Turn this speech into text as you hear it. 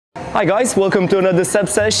Hi guys, welcome to another Seb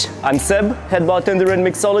Sesh. I'm Seb, head bartender and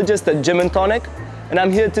mixologist at Gin and Tonic, and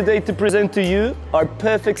I'm here today to present to you our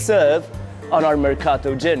perfect serve on our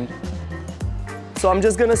Mercato gin. So I'm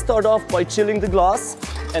just gonna start off by chilling the glass,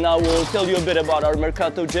 and I will tell you a bit about our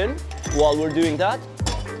Mercato gin while we're doing that.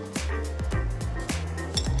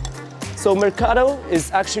 So Mercato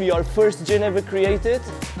is actually our first gin ever created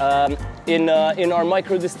in our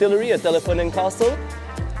micro distillery at Elephant and Castle.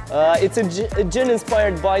 It's a gin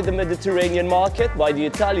inspired by the Mediterranean market, by the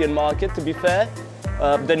Italian market, to be fair.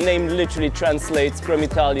 The name literally translates from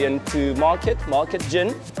Italian to market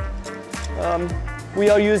gin. We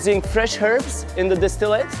are using fresh herbs in the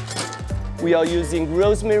distillate. We are using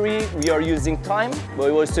rosemary, we are using thyme,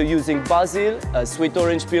 we're also using basil, sweet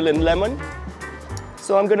orange peel and lemon.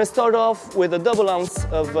 So I'm gonna start off with a double ounce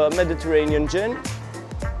of Mediterranean gin.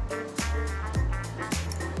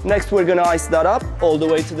 Next, we're gonna ice that up all the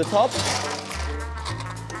way to the top.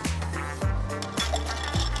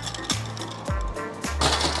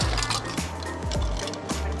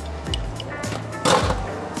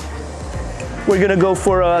 We're gonna go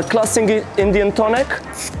for a classic Indian tonic,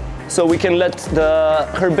 so we can let the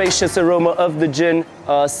herbaceous aroma of the gin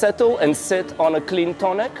settle and sit on a clean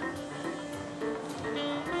tonic.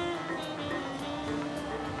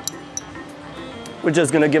 We're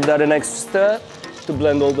just gonna give that an extra stir to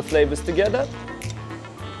blend all the flavors together.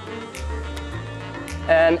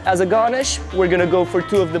 And as a garnish, we're gonna go for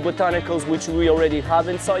two of the botanicals which we already have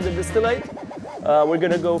inside the distillate. We're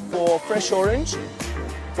gonna go for fresh orange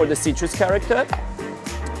for the citrus character,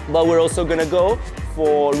 but we're also gonna go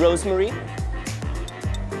for rosemary.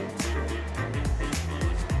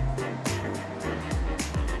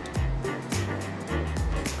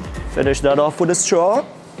 Finish that off with a straw.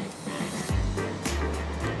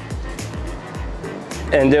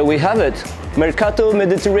 And there we have it. Mercato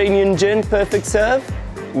Mediterranean gin perfect serve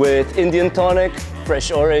with Indian tonic,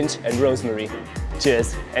 fresh orange and rosemary.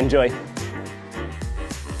 Cheers, enjoy.